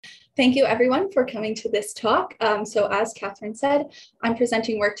Thank you everyone for coming to this talk. So as Catherine said, I'm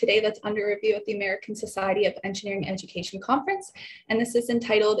presenting work today that's under review at the American Society of Engineering Education Conference. And this is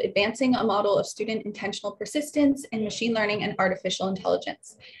entitled Advancing a Model of Student Intentional Persistence in Machine Learning and Artificial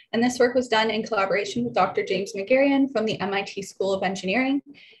Intelligence. And this work was done in collaboration with Dr. James Magarian from the MIT School of Engineering,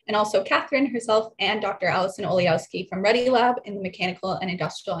 and also Catherine herself and Dr. Alison Oliowski from Ready Lab in the Mechanical and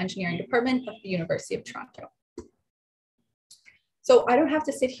Industrial Engineering Department of the University of Toronto. So I don't have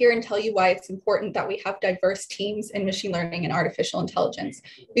to sit here and tell you why it's important that we have diverse teams in machine learning and artificial intelligence.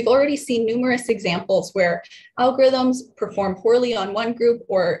 We've already seen numerous examples where algorithms perform poorly on one group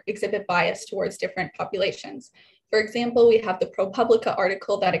or exhibit bias towards different populations. For example, we have the ProPublica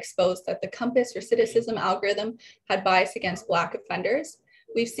article that exposed that the COMPAS recidivism algorithm had bias against Black offenders.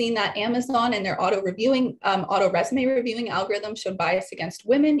 We've seen that Amazon and their auto resume reviewing algorithm showed bias against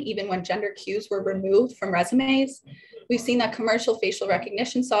women, even when gender cues were removed from resumes. We've seen that commercial facial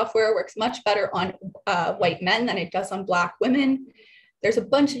recognition software works much better on white men than it does on Black women. There's a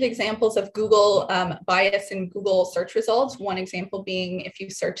bunch of examples of Google bias in Google search results. One example being if you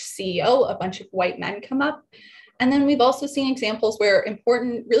search CEO, a bunch of white men come up. And then we've also seen examples where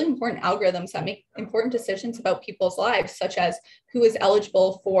really important algorithms that make important decisions about people's lives, such as who is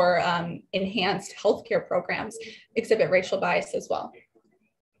eligible for enhanced healthcare programs, exhibit racial bias as well.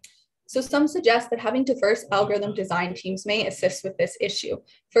 So some suggest that having diverse algorithm design teams may assist with this issue.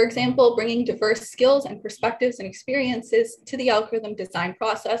 For example, bringing diverse skills and perspectives and experiences to the algorithm design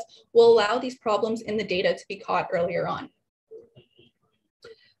process will allow these problems in the data to be caught earlier on.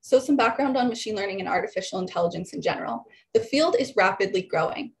 So some background on machine learning and artificial intelligence in general. The field is rapidly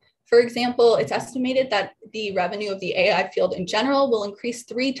growing. For example, it's estimated that the revenue of the AI field in general will increase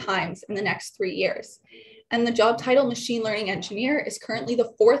 3 times in the next 3 years. And the job title machine learning engineer is currently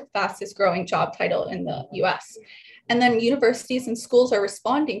the 4th fastest growing job title in the US. And then universities and schools are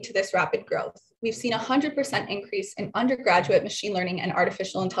responding to this rapid growth. We've seen a 100% increase in undergraduate machine learning and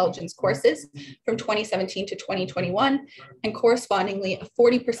artificial intelligence courses from 2017 to 2021, and correspondingly a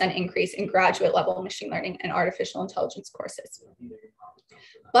 40% increase in graduate level machine learning and artificial intelligence courses.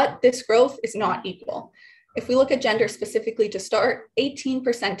 But this growth is not equal. If we look at gender specifically to start,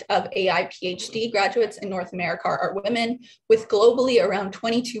 18% of AI PhD graduates in North America are women, with globally around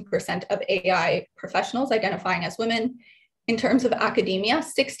 22% of AI professionals identifying as women. In terms of academia,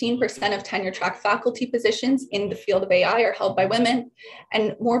 16% of tenure-track faculty positions in the field of AI are held by women,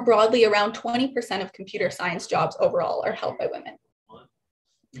 and more broadly, around 20% of computer science jobs overall are held by women.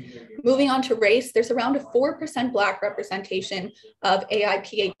 Moving on to race, there's around a 4% Black representation of AI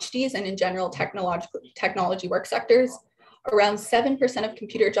PhDs and in general technology work sectors. Around 7% of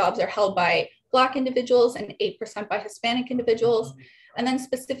computer jobs are held by Black individuals and 8% by Hispanic individuals. And then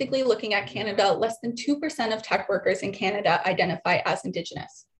specifically looking at Canada, less than 2% of tech workers in Canada identify as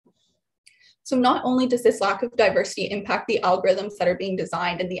Indigenous. So not only does this lack of diversity impact the algorithms that are being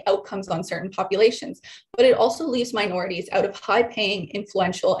designed and the outcomes on certain populations, but it also leaves minorities out of high-paying,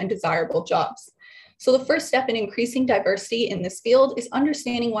 influential, and desirable jobs. So the first step in increasing diversity in this field is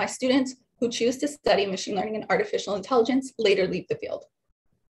understanding why students who choose to study machine learning and artificial intelligence later leave the field.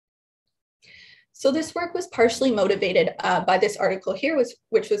 So this work was partially motivated by this article here,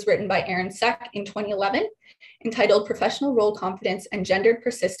 which was written by Aaron Seck in 2011, entitled Professional Role Confidence and Gendered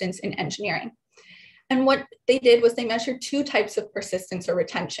Persistence in Engineering. And what they did was they measured 2 types of persistence or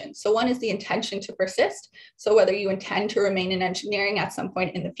retention. So one is the intention to persist, so whether you intend to remain in engineering at some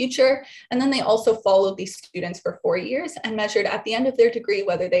point in the future. And then they also followed these students for 4 years and measured at the end of their degree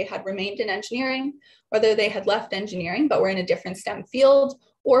whether they had remained in engineering, whether they had left engineering but were in a different STEM field,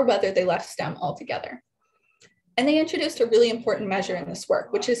 or whether they left STEM altogether. And they introduced a really important measure in this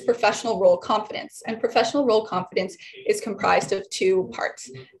work, which is professional role confidence. And professional role confidence is comprised of 2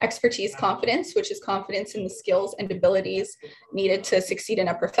 parts: expertise confidence, which is confidence in the skills and abilities needed to succeed in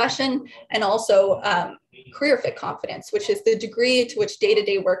a profession, and also career fit confidence, which is the degree to which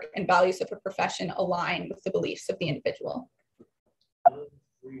day-to-day work and values of a profession align with the beliefs of the individual.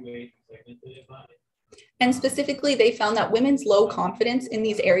 And specifically, they found that women's low confidence in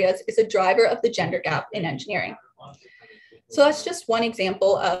these areas is a driver of the gender gap in engineering. So that's just one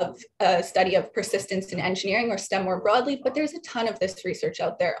example of a study of persistence in engineering, or STEM more broadly, but there's a ton of this research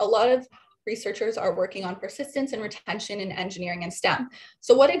out there. A lot of researchers are working on persistence and retention in engineering and STEM.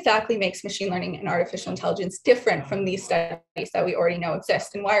 So what exactly makes machine learning and artificial intelligence different from these studies that we already know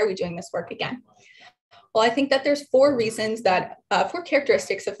exist, and why are we doing this work again? Well, I think that there's four reasons that, four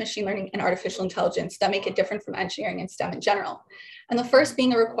characteristics of machine learning and artificial intelligence that make it different from engineering and STEM in general. And the first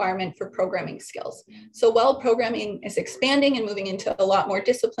being a requirement for programming skills. So while programming is expanding and moving into a lot more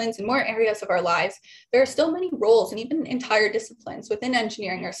disciplines and more areas of our lives, there are still many roles and even entire disciplines within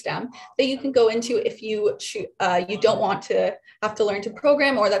engineering or STEM that you can go into if you don't want to have to learn to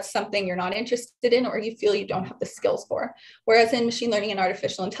program, or that's something you're not interested in, or you feel you don't have the skills for. Whereas in machine learning and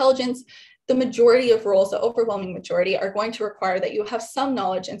artificial intelligence, the majority of roles, the overwhelming majority, are going to require that you have some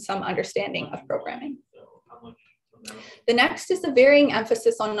knowledge and some understanding of programming. The next is the varying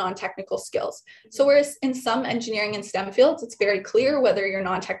emphasis on non-technical skills. So whereas in some engineering and STEM fields, it's very clear whether your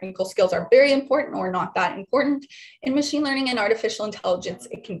non-technical skills are very important or not that important, in machine learning and artificial intelligence,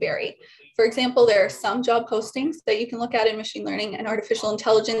 it can vary. For example, there are some job postings that you can look at in machine learning and artificial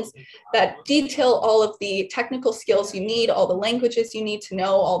intelligence that detail all of the technical skills you need, all the languages you need to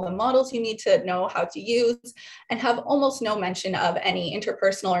know, all the models you need to know how to use, and have almost no mention of any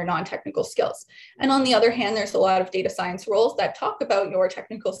interpersonal or non-technical skills. And on the other hand, there's a lot of data science roles that talk about your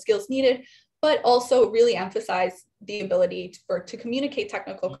technical skills needed, but also really emphasize the ability to communicate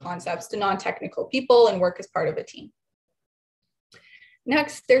technical concepts to non-technical people and work as part of a team.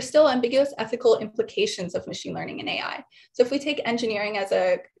 Next, there's still ambiguous ethical implications of machine learning and AI. So if we take engineering as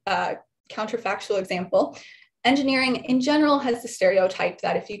a counterfactual example, engineering in general has the stereotype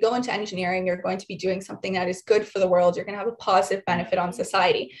that if you go into engineering, you're going to be doing something that is good for the world, you're going to have a positive benefit on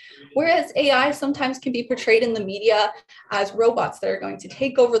society. Whereas AI sometimes can be portrayed in the media as robots that are going to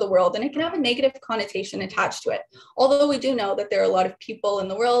take over the world, and it can have a negative connotation attached to it. Although we do know that there are a lot of people in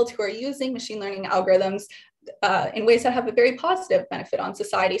the world who are using machine learning algorithms in ways that have a very positive benefit on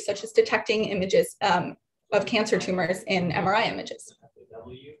society, such as detecting images of cancer tumors in MRI images.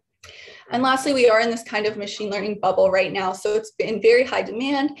 And lastly, we are in this kind of machine learning bubble right now. So it's in very high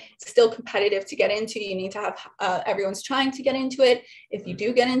demand. It's still competitive to get into. You need to have, everyone's trying to get into it. If you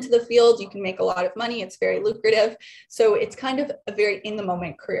do get into the field, you can make a lot of money. It's very lucrative. So it's kind of a very in the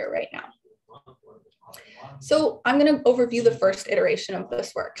moment career right now. So I'm going to overview the first iteration of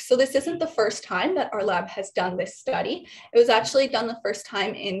this work. So this isn't the first time that our lab has done this study. It was actually done the first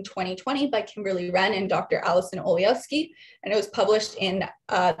time in 2020 by Kimberly Wren and Dr. Allison Olejewski, and it was published in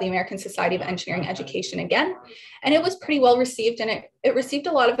the American Society of Engineering Education again. And it was pretty well received, and it received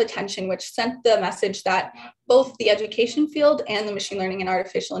a lot of attention, which sent the message that both the education field and the machine learning and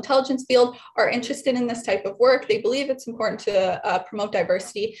artificial intelligence field are interested in this type of work. They believe it's important to promote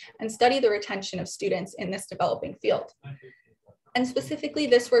diversity and study the retention of students in this developing field. And specifically,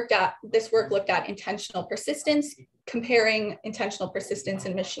 this work looked at intentional persistence, comparing intentional persistence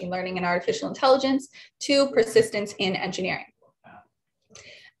in machine learning and artificial intelligence to persistence in engineering.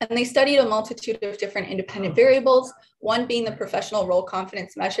 And they studied a multitude of different independent variables, one being the professional role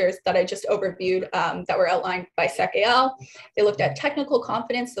confidence measures that I just overviewed that were outlined by Sek et al. They looked at technical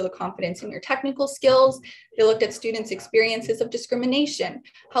confidence, so the confidence in your technical skills. They looked at students' experiences of discrimination,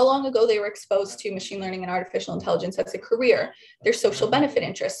 how long ago they were exposed to machine learning and artificial intelligence as a career, their social benefit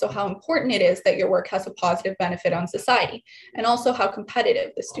interests, so how important it is that your work has a positive benefit on society, and also how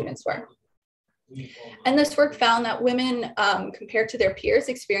competitive the students were. And this work found that women, compared to their peers,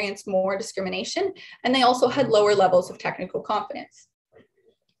 experienced more discrimination, and they also had lower levels of technical confidence.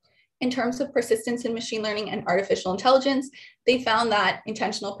 In terms of persistence in machine learning and artificial intelligence, they found that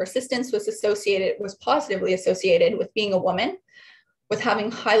intentional persistence was positively associated with being a woman, with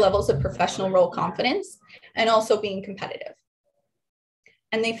having high levels of professional role confidence, and also being competitive.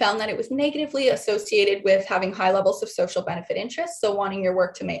 And they found that it was negatively associated with having high levels of social benefit interests, so wanting your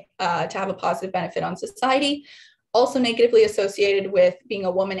work to have a positive benefit on society, also negatively associated with being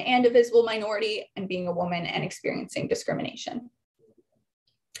a woman and a visible minority, and being a woman and experiencing discrimination.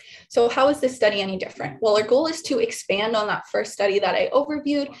 So how is this study any different? Well, our goal is to expand on that first study that I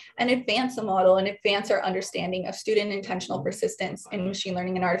overviewed and advance the model and advance our understanding of student intentional persistence in machine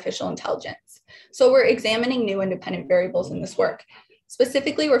learning and artificial intelligence. So we're examining new independent variables in this work.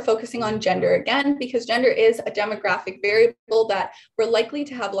 Specifically, we're focusing on gender again, because gender is a demographic variable that we're likely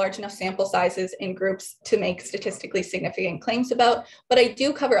to have large enough sample sizes in groups to make statistically significant claims about, but I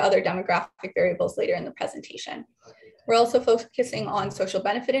do cover other demographic variables later in the presentation. We're also focusing on social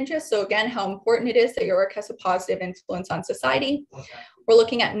benefit interests. So again, how important it is that your work has a positive influence on society. We're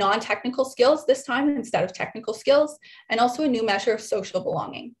looking at non-technical skills this time instead of technical skills, and also a new measure of social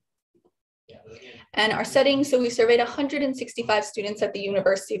belonging. And our settings, so we surveyed 165 students at the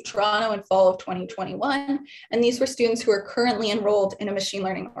University of Toronto in fall of 2021. And these were students who are currently enrolled in a machine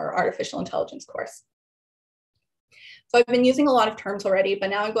learning or artificial intelligence course. So I've been using a lot of terms already, but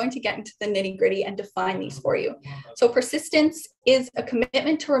now I'm going to get into the nitty-gritty and define these for you. So persistence is a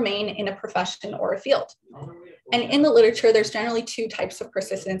commitment to remain in a profession or a field. And in the literature, there's generally two types of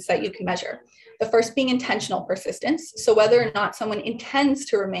persistence that you can measure. The first being intentional persistence, so whether or not someone intends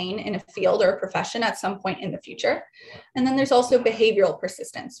to remain in a field or a profession at some point in the future. And then there's also behavioral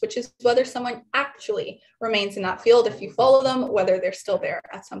persistence, which is whether someone actually remains in that field if you follow them, whether they're still there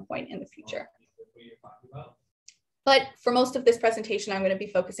at some point in the future. But for most of this presentation, I'm going to be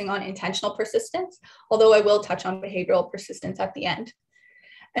focusing on intentional persistence, although I will touch on behavioral persistence at the end.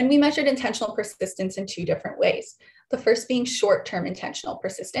 And we measured intentional persistence in two different ways. The first being short-term intentional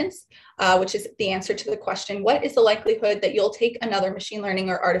persistence, which is the answer to the question, what is the likelihood that you'll take another machine learning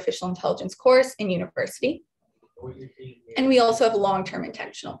or artificial intelligence course in university? And we also have long-term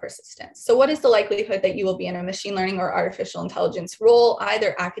intentional persistence. So what is the likelihood that you will be in a machine learning or artificial intelligence role,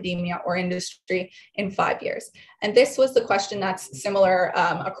 either academia or industry, in 5 years? And this was the question that's similar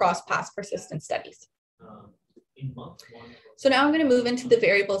across past persistence studies. So now I'm going to move into the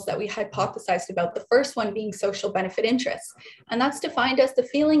variables that we hypothesized about, the first one being social benefit interests. And that's defined as the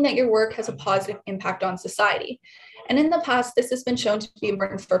feeling that your work has a positive impact on society. And in the past, this has been shown to be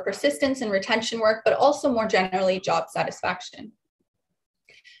important for persistence and retention work, but also more generally, job satisfaction.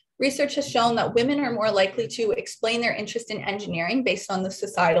 Research has shown that women are more likely to explain their interest in engineering based on the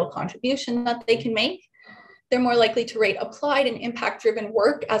societal contribution that they can make. They're more likely to rate applied and impact-driven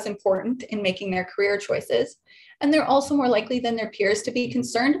work as important in making their career choices. And they're also more likely than their peers to be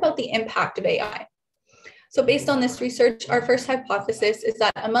concerned about the impact of AI. So based on this research, our first hypothesis is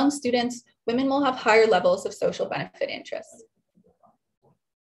that among students, women will have higher levels of social benefit interests.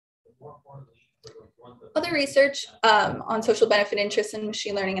 Other research on social benefit interests in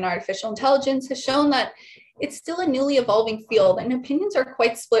machine learning and artificial intelligence has shown that it's still a newly evolving field, and opinions are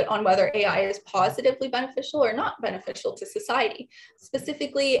quite split on whether AI is positively beneficial or not beneficial to society.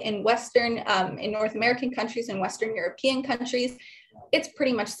 Specifically in in North American countries and Western European countries, it's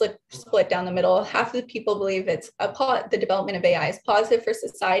pretty much split down the middle. Half of the people believe the development of AI is positive for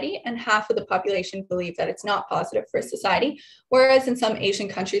society, and half of the population believe that it's not positive for society, whereas in some Asian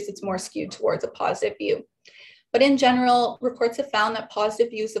countries, it's more skewed towards a positive view. But in general, reports have found that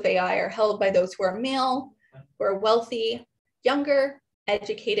positive views of AI are held by those who are male, who are wealthy, younger,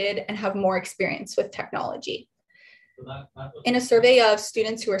 educated, and have more experience with technology. In a survey of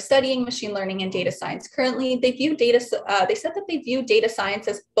students who are studying machine learning and data science currently, they said that they view data science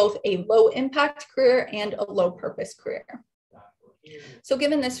as both a low impact career and a low purpose career. So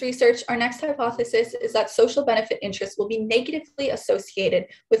given this research, our next hypothesis is that social benefit interests will be negatively associated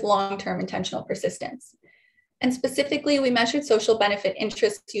with long-term intentional persistence. And specifically, we measured social benefit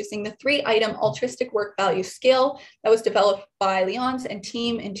interests using the 3-item altruistic work value scale that was developed by Lyons and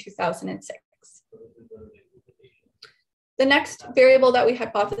team in 2006. The next variable that we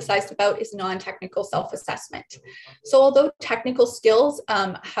hypothesized about is non-technical self-assessment. So although technical skills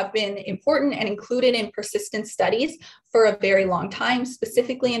have been important and included in persistence studies for a very long time,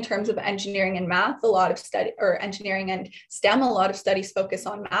 specifically in terms of engineering and math, engineering and STEM, a lot of studies focus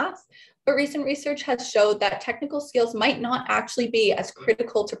on math. But recent research has showed that technical skills might not actually be as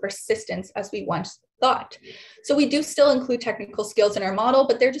critical to persistence as we once thought. So we do still include technical skills in our model,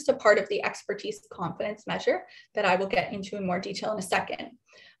 but they're just a part of the expertise confidence measure that I will get into in more detail in a second.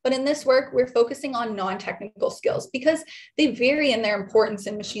 But in this work, we're focusing on non-technical skills because they vary in their importance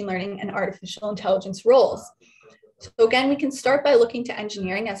in machine learning and artificial intelligence roles. So again, we can start by looking to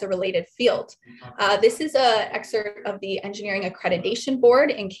engineering as a related field. This is an excerpt of the Engineering Accreditation Board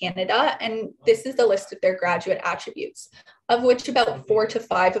in Canada, and this is the list of their graduate attributes, of which about 4 to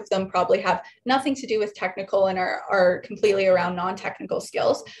 5 of them probably have nothing to do with technical and are completely around non-technical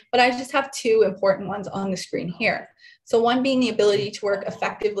skills. But I just have 2 important ones on the screen here. So one being the ability to work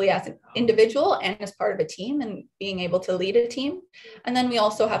effectively as an individual and as part of a team and being able to lead a team. And then we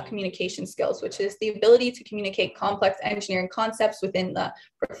also have communication skills, which is the ability to communicate complex engineering concepts within the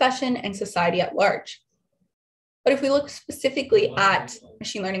profession and society at large. But if we look specifically at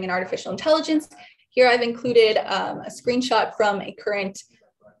machine learning and artificial intelligence, here I've included a screenshot from a current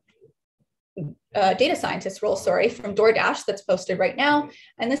data scientist role, from DoorDash that's posted right now.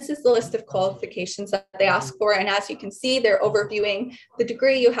 And this is the list of qualifications that they ask for. And as you can see, they're overviewing the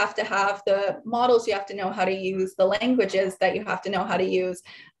degree you have to have, the models you have to know how to use, the languages that you have to know how to use,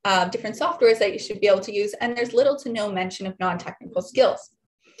 different softwares that you should be able to use. And there's little to no mention of non-technical skills.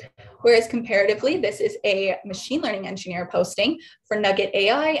 Whereas comparatively, this is a machine learning engineer posting for Nugget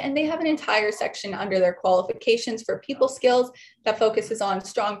AI, and they have an entire section under their qualifications for people skills that focuses on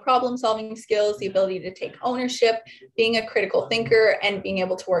strong problem solving skills, the ability to take ownership, being a critical thinker, and being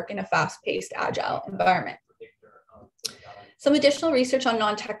able to work in a fast-paced, agile environment. Some additional research on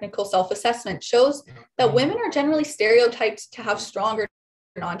non-technical self-assessment shows that women are generally stereotyped to have stronger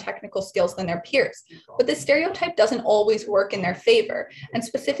non-technical skills than their peers, but this stereotype doesn't always work in their favor. And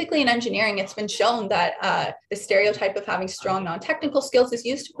specifically in engineering, it's been shown that the stereotype of having strong non-technical skills is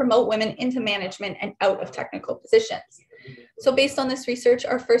used to promote women into management and out of technical positions. So based on this research,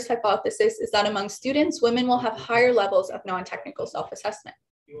 our first hypothesis is that among students, women will have higher levels of non-technical self-assessment.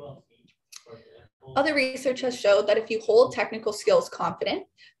 Other research has showed that if you hold technical skills constant,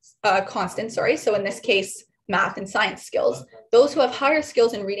 so in this case, math and science skills, those who have higher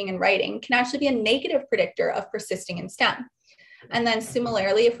skills in reading and writing can actually be a negative predictor of persisting in STEM. And then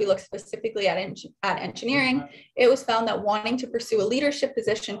similarly, if we look specifically at engineering, it was found that wanting to pursue a leadership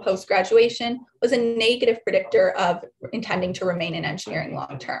position post-graduation was a negative predictor of intending to remain in engineering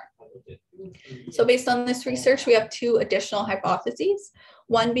long-term. So based on this research, we have two additional hypotheses.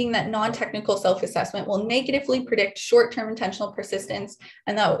 One being that non-technical self-assessment will negatively predict short-term intentional persistence,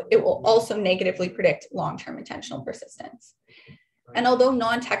 and that it will also negatively predict long-term intentional persistence. And although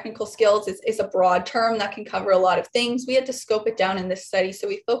non-technical skills is a broad term that can cover a lot of things, we had to scope it down in this study. So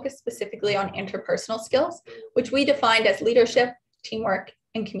we focused specifically on interpersonal skills, which we defined as leadership, teamwork,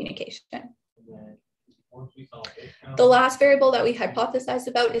 and communication. The last variable that we hypothesized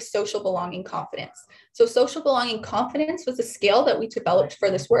about is social belonging confidence. So social belonging confidence was a scale that we developed for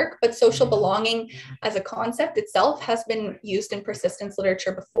this work, but social belonging as a concept itself has been used in persistence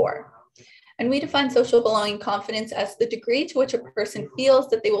literature before. And we define social belonging confidence as the degree to which a person feels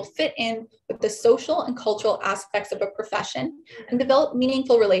that they will fit in with the social and cultural aspects of a profession and develop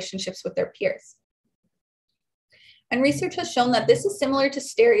meaningful relationships with their peers. And research has shown that this is similar to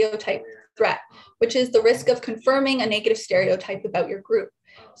stereotype threat, which is the risk of confirming a negative stereotype about your group.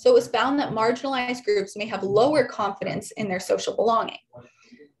 So it was found that marginalized groups may have lower confidence in their social belonging.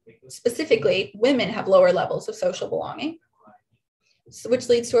 Specifically, women have lower levels of social belonging, which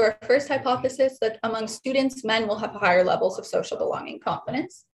leads to our first hypothesis that among students, men will have higher levels of social belonging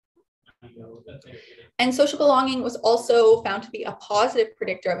confidence. And social belonging was also found to be a positive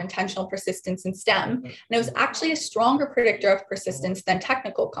predictor of intentional persistence in STEM. And it was actually a stronger predictor of persistence than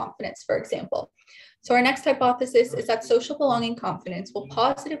technical confidence, for example. So our next hypothesis is that social belonging confidence will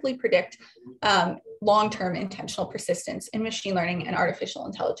positively predict long-term intentional persistence in machine learning and artificial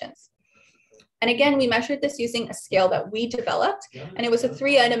intelligence. And again, we measured this using a scale that we developed, and it was a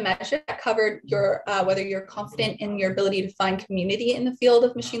 3-item measure that covered your whether you're confident in your ability to find community in the field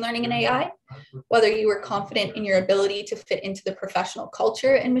of machine learning and AI, whether you were confident in your ability to fit into the professional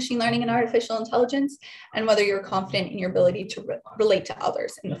culture in machine learning and artificial intelligence, and whether you're confident in your ability to relate to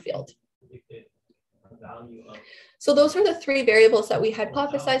others in the field. So those are the 3 variables that we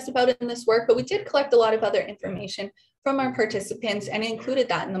hypothesized about in this work, but we did collect a lot of other information from our participants and included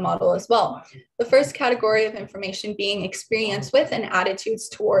that in the model as well. The first category of information being experience with and attitudes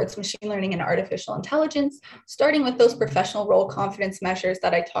towards machine learning and artificial intelligence, starting with those professional role confidence measures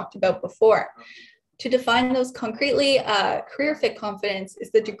that I talked about before. To define those concretely, career fit confidence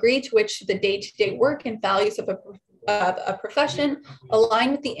is the degree to which the day-to-day work and values of a profession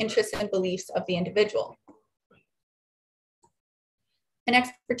align with the interests and beliefs of the individual. And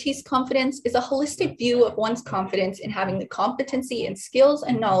expertise confidence is a holistic view of one's confidence in having the competency and skills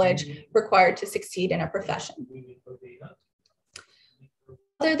and knowledge required to succeed in a profession.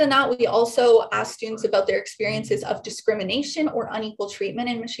 Other than that, we also asked students about their experiences of discrimination or unequal treatment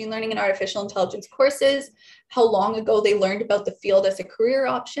in machine learning and artificial intelligence courses, how long ago they learned about the field as a career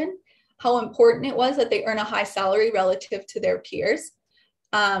option, how important it was that they earn a high salary relative to their peers,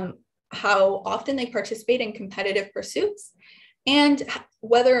 how often they participate in competitive pursuits, and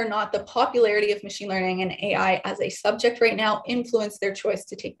whether or not the popularity of machine learning and AI as a subject right now influenced their choice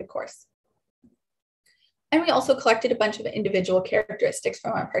to take the course. And we also collected a bunch of individual characteristics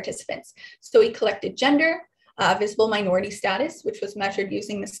from our participants. So we collected gender, visible minority status, which was measured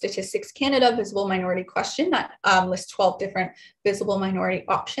using the Statistics Canada visible minority question that lists 12 different visible minority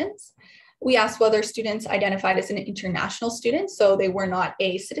options. We asked whether students identified as an international student, so they were not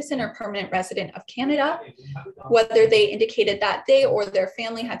a citizen or permanent resident of Canada, whether they indicated that they or their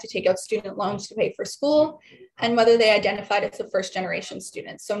family had to take out student loans to pay for school, and whether they identified as a first-generation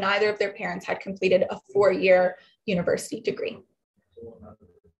student. So neither of their parents had completed a 4-year university degree.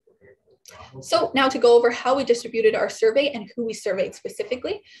 So now to go over how we distributed our survey and who we surveyed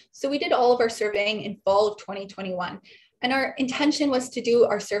specifically. So we did all of our surveying in fall of 2021. And our intention was to do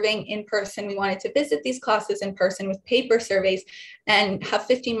our surveying in person. We wanted to visit these classes in person with paper surveys and have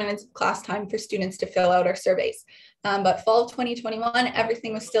 15 minutes of class time for students to fill out our surveys. But fall of 2021,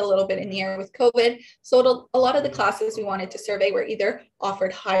 everything was still a little bit in the air with COVID. So a lot of the classes we wanted to survey were either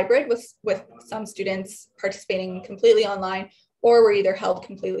offered hybrid with some students participating completely online, or were either held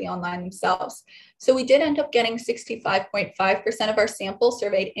completely online themselves. So we did end up getting 65.5% of our sample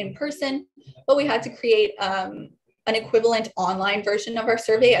surveyed in person, but we had to create an equivalent online version of our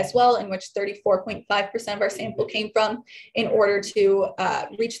survey as well, in which 34.5% of our sample came from, in order to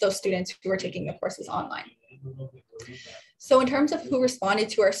reach those students who were taking the courses online. So in terms of who responded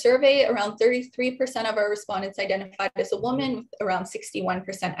to our survey, around 33% of our respondents identified as a woman, with around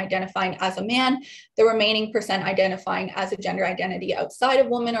 61% identifying as a man. The remaining percent identifying as a gender identity outside of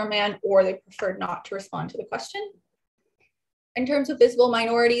woman or man, or they preferred not to respond to the question. In terms of visible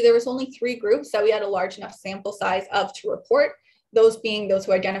minority, there was only 3 groups that we had a large enough sample size of to report. Those being those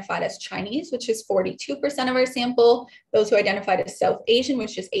who identified as Chinese, which is 42% of our sample, those who identified as South Asian,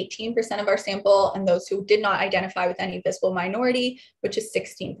 which is 18% of our sample, and those who did not identify with any visible minority, which is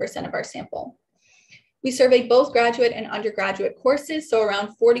 16% of our sample. We surveyed both graduate and undergraduate courses, so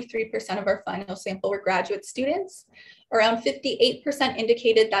around 43% of our final sample were graduate students. Around 58%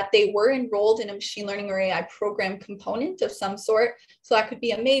 indicated that they were enrolled in a machine learning or AI program component of some sort. So that could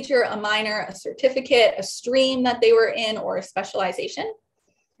be a major, a minor, a certificate, a stream that they were in, or a specialization.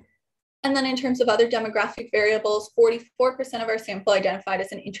 And then in terms of other demographic variables, 44% of our sample identified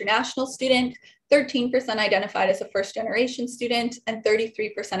as an international student, 13% identified as a first-generation student, and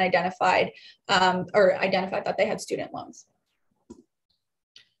 33% identified that they had student loans.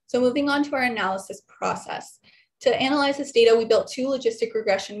 So moving on to our analysis process. To analyze this data, we built 2 logistic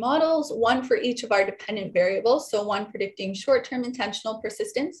regression models, one for each of our dependent variables. So one predicting short-term intentional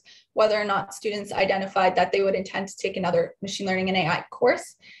persistence, whether or not students identified that they would intend to take another machine learning and AI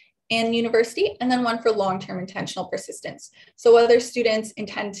course in university, and then one for long-term intentional persistence. So whether students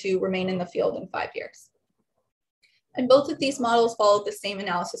intend to remain in the field in 5 years. And both of these models followed the same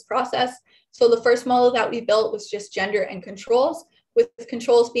analysis process. So the first model that we built was just gender and controls, with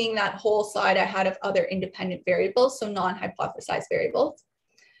controls being that whole slide I had of other independent variables, so non-hypothesized variables.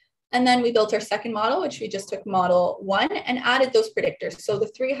 And then we built our second model, which we just took model 1 and added those predictors. So the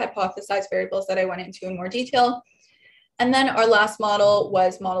 3 hypothesized variables that I went into in more detail. And then our last model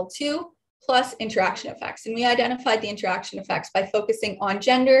was model 2 plus interaction effects. And we identified the interaction effects by focusing on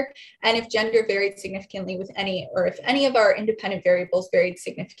gender, and if gender varied significantly with any, or if any of our independent variables varied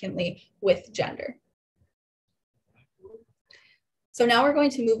significantly with gender. So now we're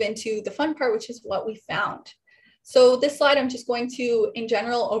going to move into the fun part, which is what we found. So this slide, I'm just going to, in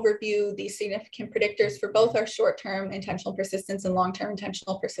general, overview the significant predictors for both our short-term intentional persistence and long-term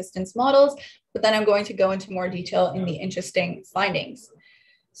intentional persistence models, but then I'm going to go into more detail in the interesting findings.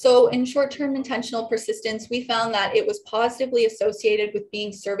 So in short-term intentional persistence, we found that it was positively associated with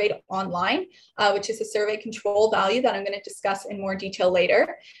being surveyed online, which is a survey control value that I'm going to discuss in more detail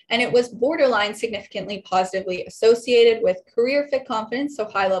later. And it was borderline significantly positively associated with career fit confidence, so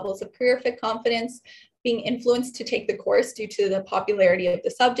high levels of career fit confidence, being influenced to take the course due to the popularity of the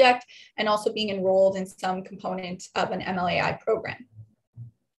subject, and also being enrolled in some component of an MLAI program.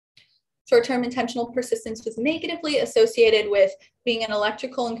 Short-term intentional persistence was negatively associated with being an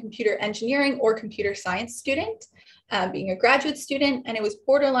electrical and computer engineering or computer science student, being a graduate student, and it was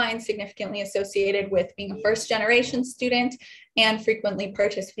borderline significantly associated with being a first-generation student and frequently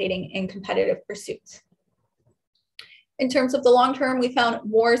participating in competitive pursuits. In terms of the long term, we found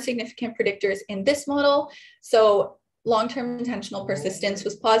more significant predictors in this model. So long-term intentional persistence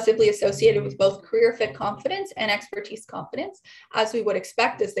was positively associated with both career fit confidence and expertise confidence, as we would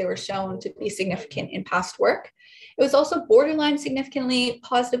expect, as they were shown to be significant in past work. It was also borderline significantly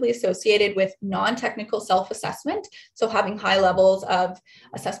positively associated with non-technical self-assessment, so having high levels of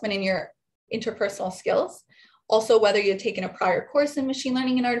assessment in your interpersonal skills. Also, whether you had taken a prior course in machine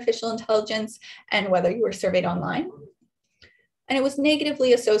learning and artificial intelligence, and whether you were surveyed online. And it was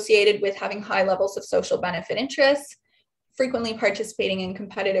negatively associated with having high levels of social benefit interests, frequently participating in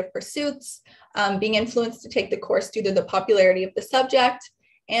competitive pursuits, being influenced to take the course due to the popularity of the subject,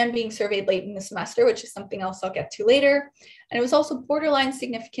 and being surveyed late in the semester, which is something else I'll get to later. And it was also borderline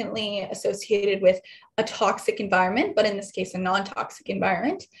significantly associated with a toxic environment, but in this case, a non-toxic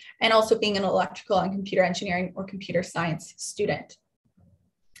environment, and also being an electrical and computer engineering or computer science student.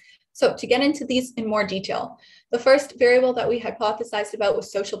 So to get into these in more detail, the first variable that we hypothesized about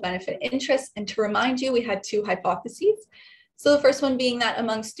was social benefit interest. And to remind you, we had 2 hypotheses. So the first one being that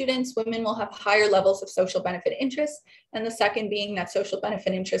among students, women will have higher levels of social benefit interests, and the second being that social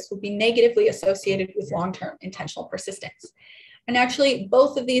benefit interests will be negatively associated with long-term intentional persistence. And actually,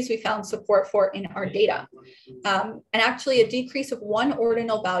 both of these we found support for in our data. And actually, a decrease of 1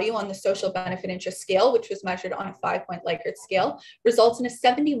 ordinal value on the social benefit interest scale, which was measured on a 5-point Likert scale, results in a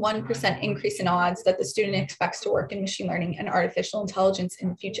 71% increase in odds that the student expects to work in machine learning and artificial intelligence in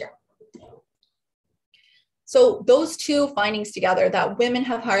the future. So those two findings together, that women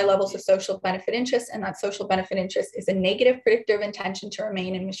have higher levels of social benefit interest and that social benefit interest is a negative predictor of intention to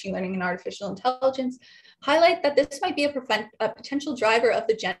remain in machine learning and artificial intelligence, highlight that this might be a potential driver of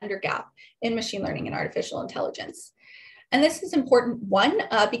the gender gap in machine learning and artificial intelligence. And this is important, one,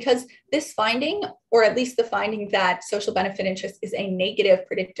 because this finding, or at least the finding that social benefit interest is a negative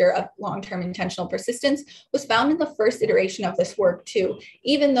predictor of long-term intentional persistence, was found in the first iteration of this work too,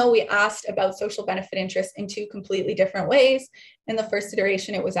 even though we asked about social benefit interest in 2 completely different ways. In the first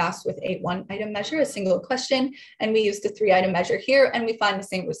iteration, it was asked with a 1-item measure, a single question, and we used a 3-item measure here, and we find the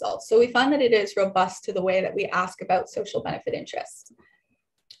same results. So we find that it is robust to the way that we ask about social benefit interest.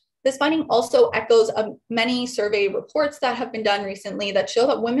 This finding also echoes many survey reports that have been done recently that show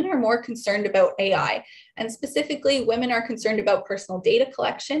that women are more concerned about AI. And specifically, women are concerned about personal data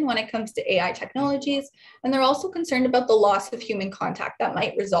collection when it comes to AI technologies. And they're also concerned about the loss of human contact that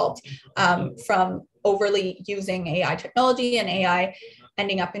might result from overly using AI technology and AI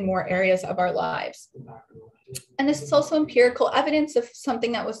ending up in more areas of our lives. And this is also empirical evidence of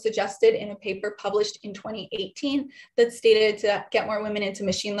something that was suggested in a paper published in 2018 that stated to get more women into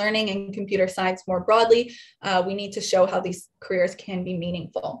machine learning and computer science more broadly, we need to show how these careers can be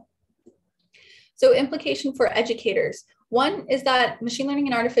meaningful. So implication for educators. One is that machine learning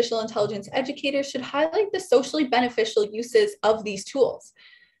and artificial intelligence educators should highlight the socially beneficial uses of these tools.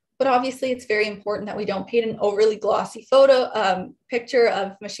 But obviously, it's very important that we don't paint an overly glossy picture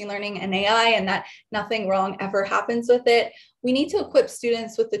of machine learning and AI and that nothing wrong ever happens with it. We need to equip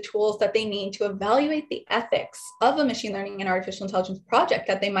students with the tools that they need to evaluate the ethics of a machine learning and artificial intelligence project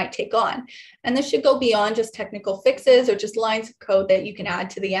that they might take on. And this should go beyond just technical fixes or just lines of code that you can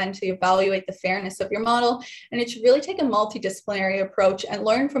add to the end to evaluate the fairness of your model. And it should really take a multidisciplinary approach and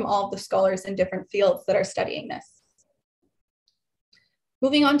learn from all of the scholars in different fields that are studying this.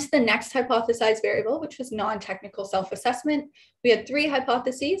 Moving on to the next hypothesized variable, which was non-technical self-assessment. We had 3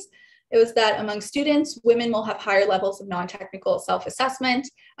 hypotheses. It was that among students, women will have higher levels of non-technical self-assessment,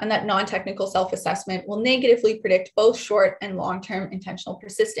 and that non-technical self-assessment will negatively predict both short and long-term intentional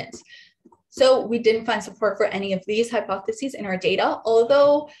persistence. So we didn't find support for any of these hypotheses in our data,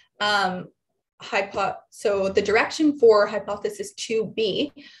 although so the direction for hypothesis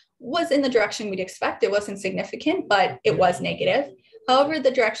 2B was in the direction we'd expect. It wasn't significant, but it was negative. However, the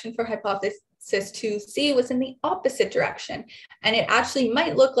direction for hypothesis 2C was in the opposite direction. And it actually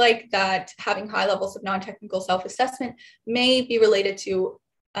might look like that having high levels of non-technical self-assessment may be related to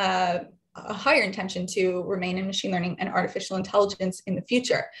a higher intention to remain in machine learning and artificial intelligence in the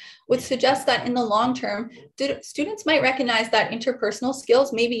future, which suggests that in the long term, students might recognize that interpersonal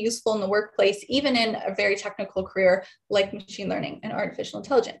skills may be useful in the workplace, even in a very technical career like machine learning and artificial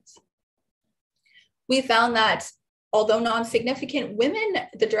intelligence. We found that although non-significant,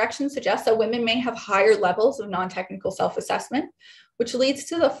 the direction suggests that women may have higher levels of non-technical self-assessment, which leads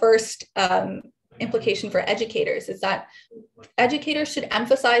to the first implication for educators, is that educators should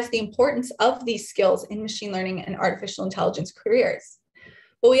emphasize the importance of these skills in machine learning and artificial intelligence careers.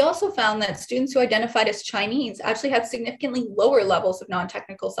 But we also found that students who identified as Chinese actually had significantly lower levels of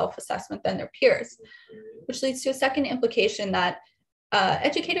non-technical self-assessment than their peers, which leads to a second implication that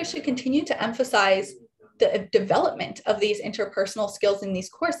educators should continue to emphasize the development of these interpersonal skills in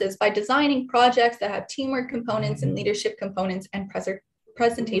these courses by designing projects that have teamwork components and leadership components and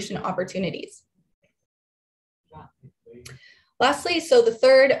presentation opportunities. Lastly, so the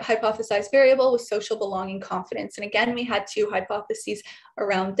third hypothesized variable was social belonging confidence. And again, we had 2 hypotheses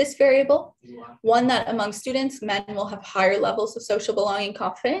around this variable. One, that among students, men will have higher levels of social belonging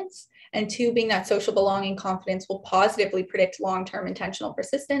confidence, and 2, being that social belonging confidence will positively predict long-term intentional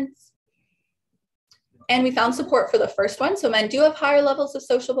persistence. And we found support for the first one. So men do have higher levels of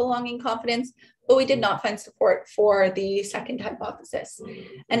social belonging confidence, but we did not find support for the second hypothesis.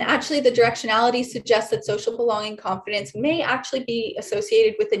 And actually the directionality suggests that social belonging confidence may actually be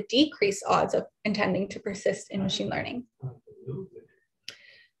associated with a decreased odds of intending to persist in machine learning.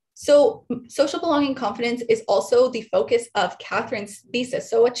 So social belonging confidence is also the focus of Catherine's thesis.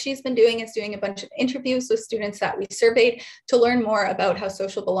 So what she's been doing is doing a bunch of interviews with students that we surveyed to learn more about how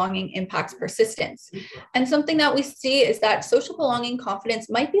social belonging impacts persistence. And something that we see is that social belonging confidence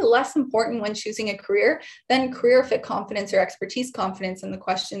might be less important when choosing a career than career fit confidence or expertise confidence and the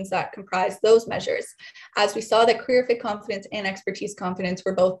questions that comprise those measures. As we saw that career fit confidence and expertise confidence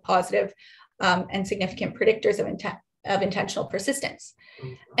were both positive and significant predictors of intentional persistence.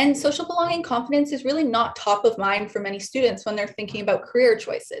 And social belonging confidence is really not top of mind for many students when they're thinking about career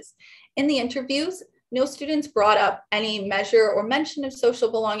choices. In the interviews, no students brought up any measure or mention of social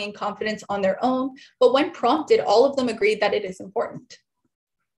belonging confidence on their own, but when prompted, all of them agreed that it is important.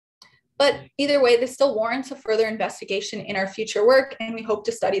 But either way, this still warrants a further investigation in our future work, and we hope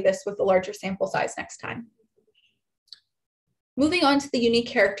to study this with a larger sample size next time. Moving on to the unique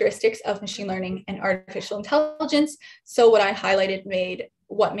characteristics of machine learning and artificial intelligence. So what I highlighted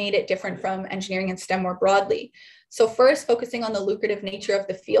what made it different from engineering and STEM more broadly. So first, focusing on the lucrative nature of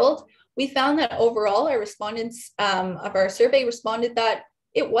the field, we found that overall our respondents of our survey responded that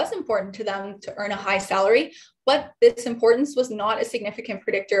it was important to them to earn a high salary, but this importance was not a significant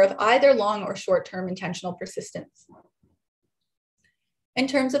predictor of either long or short-term intentional persistence. In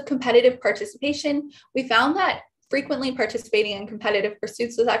terms of competitive participation, we found that frequently participating in competitive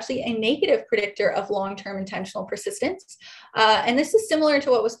pursuits was actually a negative predictor of long-term intentional persistence. And this is similar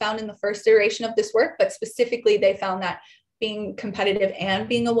to what was found in the first iteration of this work, but specifically they found that being competitive and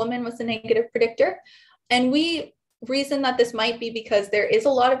being a woman was a negative predictor. And we reason that this might be because there is a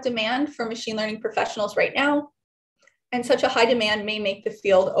lot of demand for machine learning professionals right now, and such a high demand may make the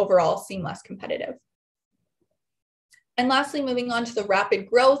field overall seem less competitive. And lastly, moving on to the rapid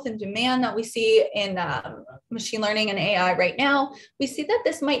growth and demand that we see in machine learning and AI right now, we see that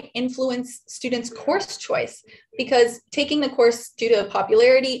this might influence students' course choice because taking the course due to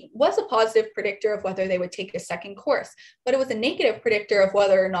popularity was a positive predictor of whether they would take a second course, but it was a negative predictor of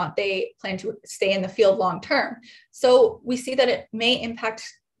whether or not they plan to stay in the field long term. So we see that it may impact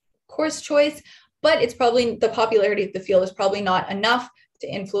course choice, but it's probably the popularity of the field is probably not enough to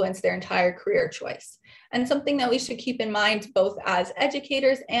influence their entire career choice. And something that we should keep in mind, both as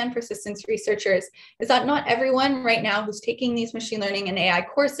educators and persistence researchers, is that not everyone right now who's taking these machine learning and AI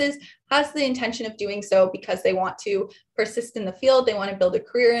courses has the intention of doing so because they want to persist in the field, they want to build a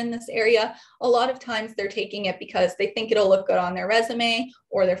career in this area. A lot of times they're taking it because they think it'll look good on their resume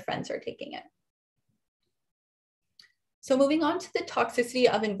or their friends are taking it. So moving on to the toxicity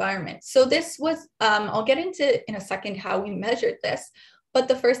of environment. So this was, I'll get into in a second how we measured this. But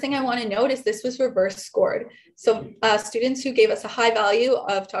the first thing I want to note is this was reverse scored. So students who gave us a high value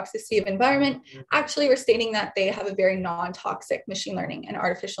of toxicity of environment actually were stating that they have a very non-toxic machine learning and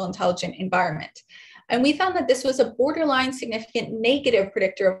artificial intelligence environment. And we found that this was a borderline significant negative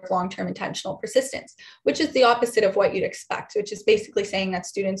predictor of long-term intentional persistence, which is the opposite of what you'd expect, which is basically saying that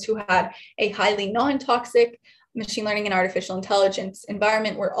students who had a highly non-toxic machine learning and artificial intelligence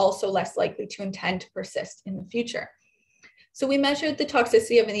environment were also less likely to intend to persist in the future. So we measured the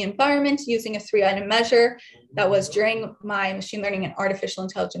toxicity of the environment using a 3-item measure. That was during my machine learning and artificial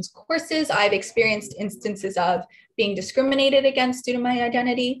intelligence courses, I've experienced instances of being discriminated against due to my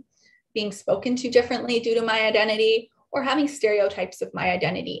identity, being spoken to differently due to my identity, or having stereotypes of my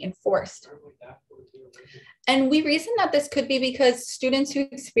identity enforced. And we reason that this could be because students who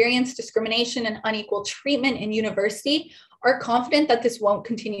experience discrimination and unequal treatment in university are confident that this won't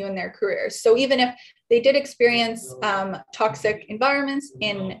continue in their careers. So even if they did experience toxic environments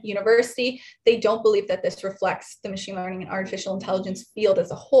in university, they don't believe that this reflects the machine learning and artificial intelligence field as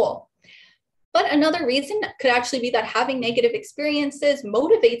a whole. But another reason could actually be that having negative experiences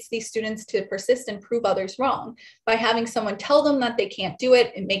motivates these students to persist and prove others wrong. By having someone tell them that they can't do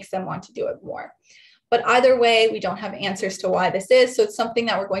it, it makes them want to do it more. But either way, we don't have answers to why this is. So it's something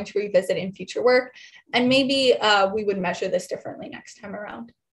that we're going to revisit in future work. And maybe we would measure this differently next time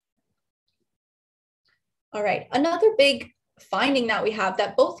around. All right, another big finding that we have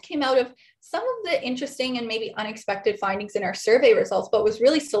that both came out of some of the interesting and maybe unexpected findings in our survey results, but was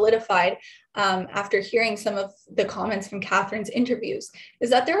really solidified after hearing some of the comments from Catherine's interviews, is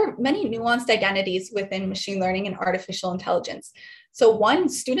that there are many nuanced identities within machine learning and artificial intelligence. So one,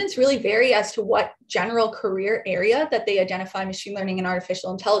 students really vary as to what general career area that they identify machine learning and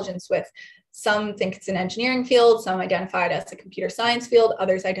artificial intelligence with. Some think it's an engineering field, some identify it as a computer science field,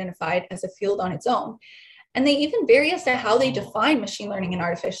 others identify it as a field on its own. And they even vary as to how they define machine learning and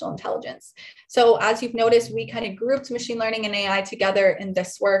artificial intelligence. So as you've noticed, we kind of grouped machine learning and AI together in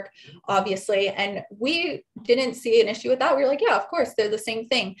this work, obviously, and we didn't see an issue with that. We were like, yeah, of course, they're the same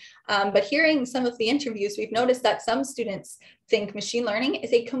thing. But hearing some of the interviews, we've noticed that some students think machine learning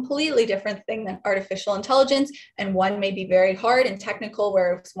is a completely different thing than artificial intelligence, and one may be very hard and technical,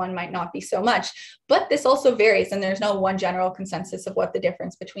 whereas one might not be so much. But this also varies, and there's no one general consensus of what the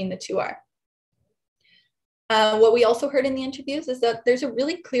difference between the two are. What we also heard in the interviews is that there's a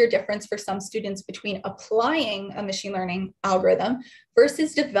really clear difference for some students between applying a machine learning algorithm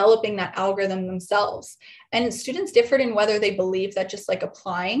versus developing that algorithm themselves. And students differed in whether they believe that just like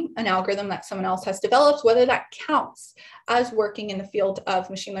applying an algorithm that someone else has developed, whether that counts as working in the field of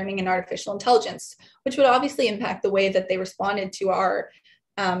machine learning and artificial intelligence, which would obviously impact the way that they responded to our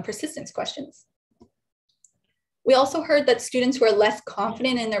persistence questions. We also heard that students who are less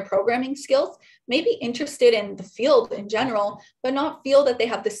confident in their programming skills may be interested in the field in general, but not feel that they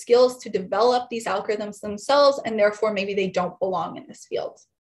have the skills to develop these algorithms themselves, and therefore maybe they don't belong in this field.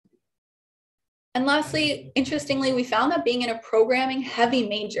 And lastly, interestingly, we found that being in a programming heavy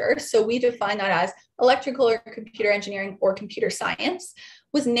major, so we define that as electrical or computer engineering or computer science,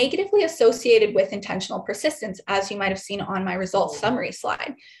 was negatively associated with intentional persistence, as you might have seen on my results summary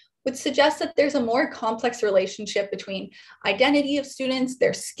slide, which suggests that there's a more complex relationship between identity of students,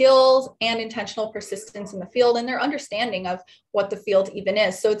 their skills, and intentional persistence in the field, and their understanding of what the field even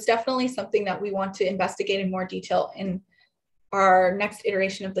is. So it's definitely something that we want to investigate in more detail in our next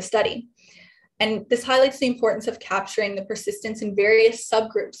iteration of the study. And this highlights the importance of capturing the persistence in various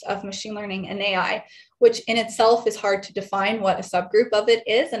subgroups of machine learning and AI, which in itself is hard to define what a subgroup of it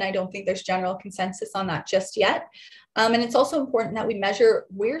is. And I don't think there's general consensus on that just yet. And it's also important that we measure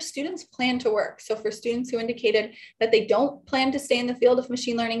where students plan to work. So for students who indicated that they don't plan to stay in the field of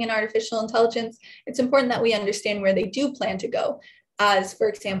machine learning and artificial intelligence, it's important that we understand where they do plan to go. As for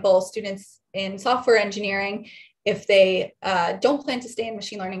example, students in software engineering, if they don't plan to stay in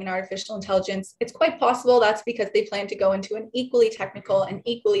machine learning and artificial intelligence, it's quite possible that's because they plan to go into an equally technical and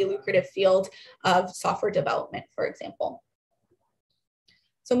equally lucrative field of software development, for example.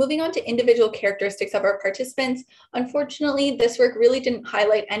 So moving on to individual characteristics of our participants, unfortunately, this work really didn't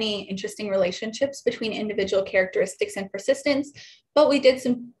highlight any interesting relationships between individual characteristics and persistence, but we did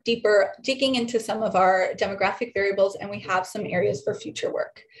some deeper digging into some of our demographic variables, and we have some areas for future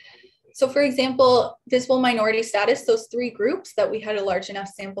work. So for example, visible minority status, those three groups that we had a large enough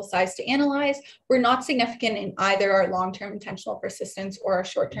sample size to analyze were not significant in either our long-term intentional persistence or our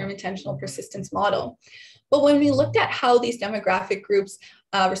short-term intentional persistence model. But when we looked at how these demographic groups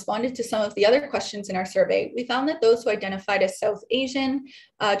responded to some of the other questions in our survey, we found that those who identified as South Asian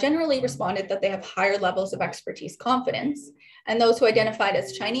generally responded that they have higher levels of expertise confidence. And those who identified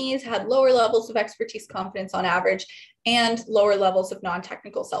as Chinese had lower levels of expertise confidence on average and lower levels of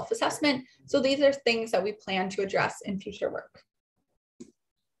non-technical self-assessment. So these are things that we plan to address in future work.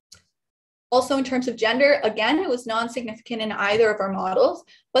 Also, in terms of gender, again, it was non-significant in either of our models,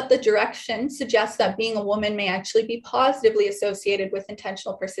 but the direction suggests that being a woman may actually be positively associated with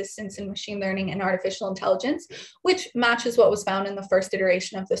intentional persistence in machine learning and artificial intelligence, which matches what was found in the first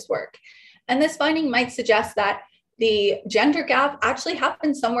iteration of this work. And this finding might suggest that the gender gap actually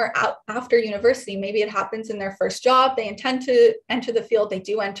happens somewhere out after university. Maybe it happens in their first job. They intend to enter the field, they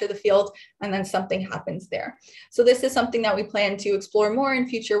do enter the field, and then something happens there. So this is something that we plan to explore more in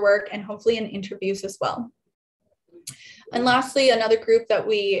future work and hopefully in interviews as well. And lastly, another group that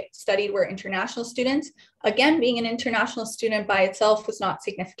we studied were international students. Again, being an international student by itself was not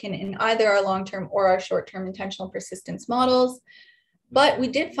significant in either our long-term or our short-term intentional persistence models. But we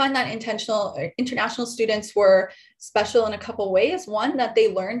did find that international students were special in a couple ways. One, that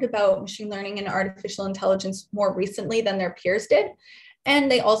they learned about machine learning and artificial intelligence more recently than their peers did.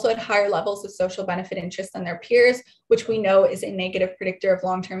 And they also had higher levels of social benefit interest than their peers, which we know is a negative predictor of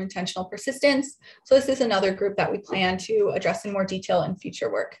long-term intentional persistence. So this is another group that we plan to address in more detail in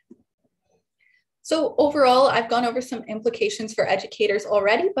future work. So overall, I've gone over some implications for educators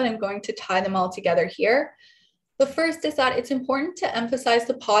already, but I'm going to tie them all together here. The first is that it's important to emphasize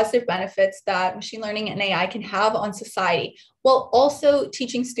the positive benefits that machine learning and AI can have on society, while also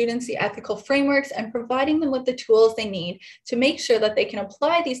teaching students the ethical frameworks and providing them with the tools they need to make sure that they can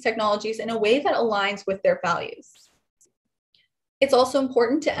apply these technologies in a way that aligns with their values. It's also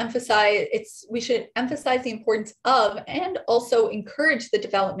important to emphasize, we should emphasize the importance of and also encourage the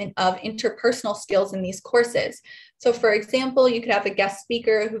development of interpersonal skills in these courses. So for example, you could have a guest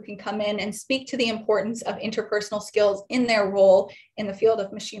speaker who can come in and speak to the importance of interpersonal skills in their role in the field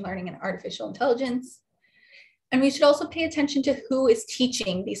of machine learning and artificial intelligence. And we should also pay attention to who is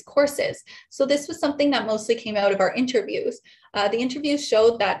teaching these courses. So this was something that mostly came out of our interviews. The interviews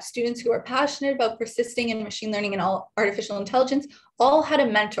showed that students who are passionate about persisting in machine learning and artificial intelligence all had a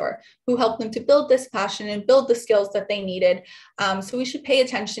mentor who helped them to build this passion and build the skills that they needed. So we should pay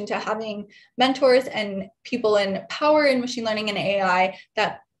attention to having mentors and people in power in machine learning and AI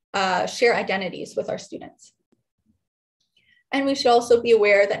that share identities with our students. And we should also be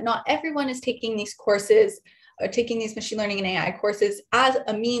aware that not everyone is taking these courses taking these machine learning and AI courses as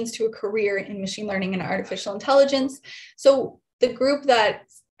a means to a career in machine learning and artificial intelligence. So the group that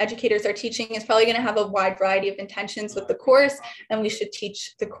educators are teaching is probably going to have a wide variety of intentions with the course, and we should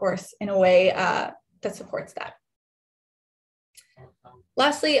teach the course in a way that supports that.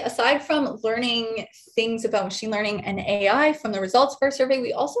 Lastly, aside from learning things about machine learning and AI from the results of our survey,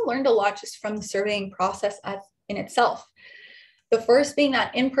 we also learned a lot just from the surveying process in itself. The first being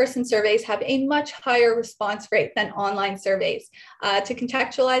that in-person surveys have a much higher response rate than online surveys. To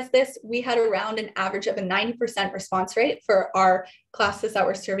contextualize this, we had around an average of a 90% response rate for our classes that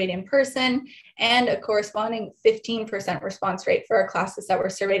were surveyed in person and a corresponding 15% response rate for our classes that were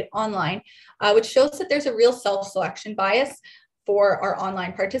surveyed online, which shows that there's a real self-selection bias for our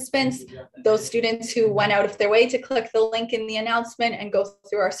online participants. Those students who went out of their way to click the link in the announcement and go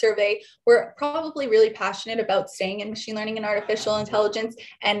through our survey were probably really passionate about staying in machine learning and artificial intelligence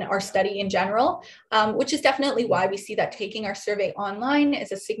and our study in general, which is definitely why we see that taking our survey online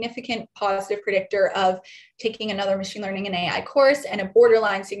is a significant positive predictor of taking another machine learning and AI course and a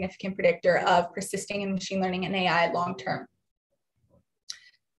borderline significant predictor of persisting in machine learning and AI long-term.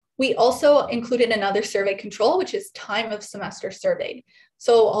 We also included another survey control, which is time of semester surveyed.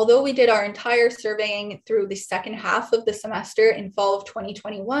 So although we did our entire surveying through the second half of the semester in fall of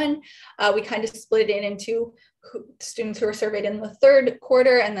 2021, we kind of split it into students who were surveyed in the third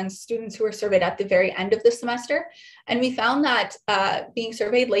quarter and then students who were surveyed at the very end of the semester. And we found that being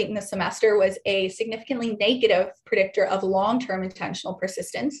surveyed late in the semester was a significantly negative predictor of long-term intentional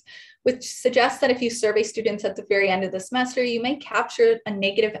persistence, which suggests that if you survey students at the very end of the semester, you may capture a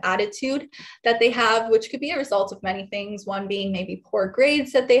negative attitude that they have, which could be a result of many things, one being maybe poor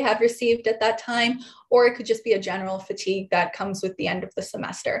grades that they have received at that time, or it could just be a general fatigue that comes with the end of the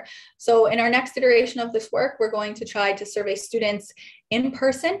semester. So in our next iteration of this work, we're going to try to survey students in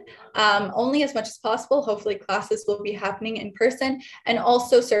person, only as much as possible. Hopefully classes will be happening in person, and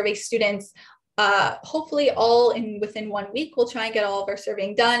also survey students hopefully all within 1 week. We'll try and get all of our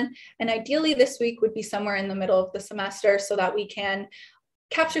surveying done. And ideally this week would be somewhere in the middle of the semester so that we can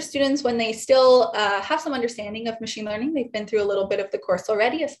capture students when they still have some understanding of machine learning. They've been through a little bit of the course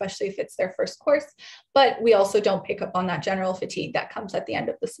already, especially if it's their first course, but we also don't pick up on that general fatigue that comes at the end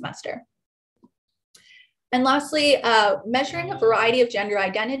of the semester. And lastly, measuring a variety of gender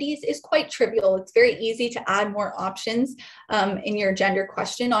identities is quite trivial. It's very easy to add more options in your gender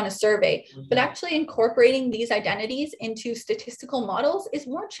question on a survey, but actually incorporating these identities into statistical models is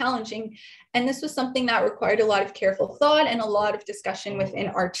more challenging. And this was something that required a lot of careful thought and a lot of discussion within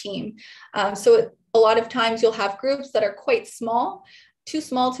our team. So a lot of times you'll have groups that are quite small, too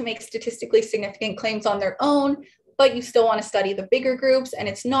small to make statistically significant claims on their own, but you still want to study the bigger groups, and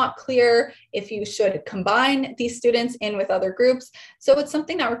it's not clear if you should combine these students in with other groups. So it's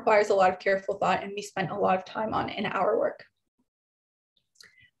something that requires a lot of careful thought, and we spent a lot of time on in our work.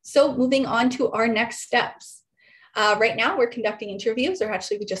 So moving on to our next steps. Right now we're conducting interviews, or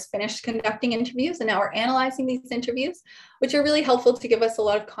actually we just finished conducting interviews, and now we're analyzing these interviews, which are really helpful to give us a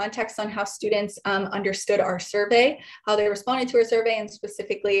lot of context on how students understood our survey, how they responded to our survey, and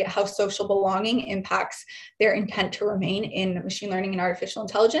specifically how social belonging impacts their intent to remain in machine learning and artificial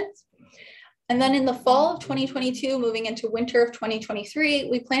intelligence. And then in the fall of 2022, moving into winter of 2023,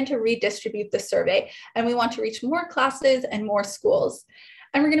 we plan to redistribute the survey, and we want to reach more classes and more schools.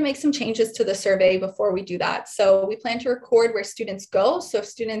 And we're going to make some changes to the survey before we do that. So we plan to record where students go. So if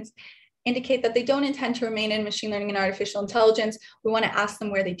students indicate that they don't intend to remain in machine learning and artificial intelligence, we want to ask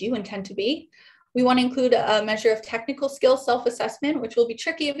them where they do intend to be. We want to include a measure of technical skill self-assessment, which will be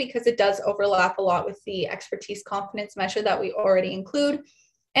tricky because it does overlap a lot with the expertise confidence measure that we already include.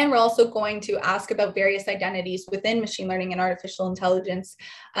 And we're also going to ask about various identities within machine learning and artificial intelligence,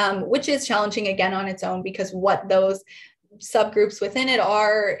 which is challenging again on its own, because what those subgroups within it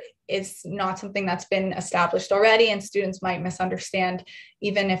is not something that's been established already, and students might misunderstand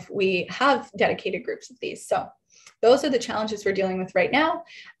even if we have dedicated groups of these. So those are the challenges we're dealing with right now.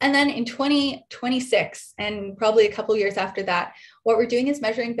 And then in 2026, and probably a couple years after that, what we're doing is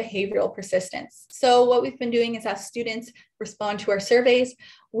measuring behavioral persistence. So what we've been doing is ask students respond to our surveys.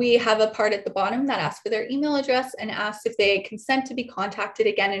 We have a part at the bottom that asks for their email address and asks if they consent to be contacted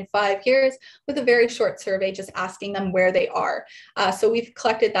again in 5 years, with a very short survey just asking them where they are. So we've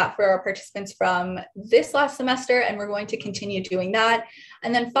collected that for our participants from this last semester, and we're going to continue doing that.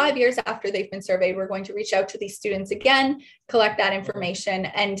 And then 5 years after they've been surveyed, we're going to reach out to these students again, collect that information,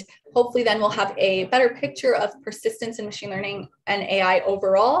 and hopefully then we'll have a better picture of persistence in machine learning and AI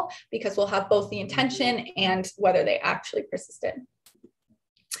overall, because we'll have both the intention and whether they actually persisted.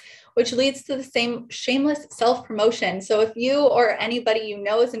 Which leads to the same shameless self-promotion. So if you or anybody you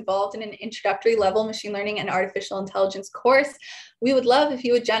know is involved in an introductory level machine learning and artificial intelligence course, we would love if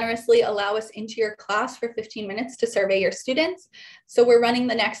you would generously allow us into your class for 15 minutes to survey your students. So we're running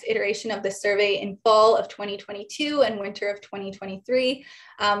the next iteration of this survey in fall of 2022 and winter of 2023.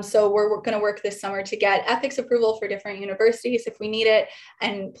 So we're going to work this summer to get ethics approval for different universities if we need it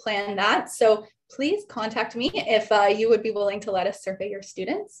and plan that. So please contact me if you would be willing to let us survey your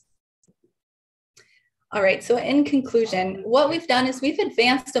students. All right, so in conclusion, what we've done is we've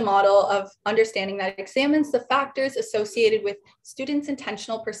advanced a model of understanding that examines the factors associated with students'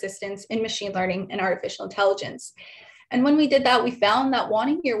 intentional persistence in machine learning and artificial intelligence. And when we did that, we found that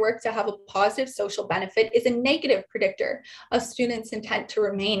wanting your work to have a positive social benefit is a negative predictor of students' intent to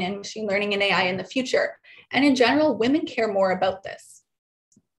remain in machine learning and AI in the future. And in general, women care more about this.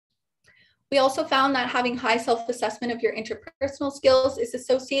 We also found that having high self-assessment of your interpersonal skills is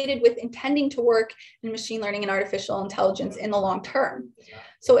associated with intending to work in machine learning and artificial intelligence in the long term.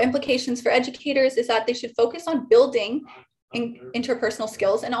 So implications for educators is that they should focus on building interpersonal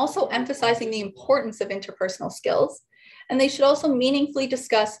skills and also emphasizing the importance of interpersonal skills. And they should also meaningfully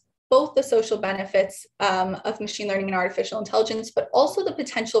discuss both the social benefits of machine learning and artificial intelligence, but also the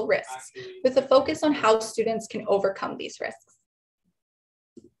potential risks, with a focus on how students can overcome these risks.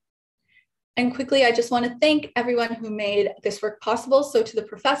 And quickly, I just want to thank everyone who made this work possible. So to the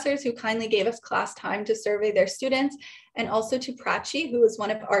professors who kindly gave us class time to survey their students, and also to Prachi, who was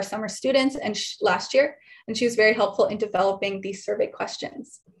one of our summer students and last year, and she was very helpful in developing these survey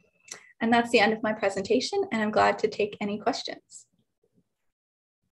questions. And that's the end of my presentation, and I'm glad to take any questions.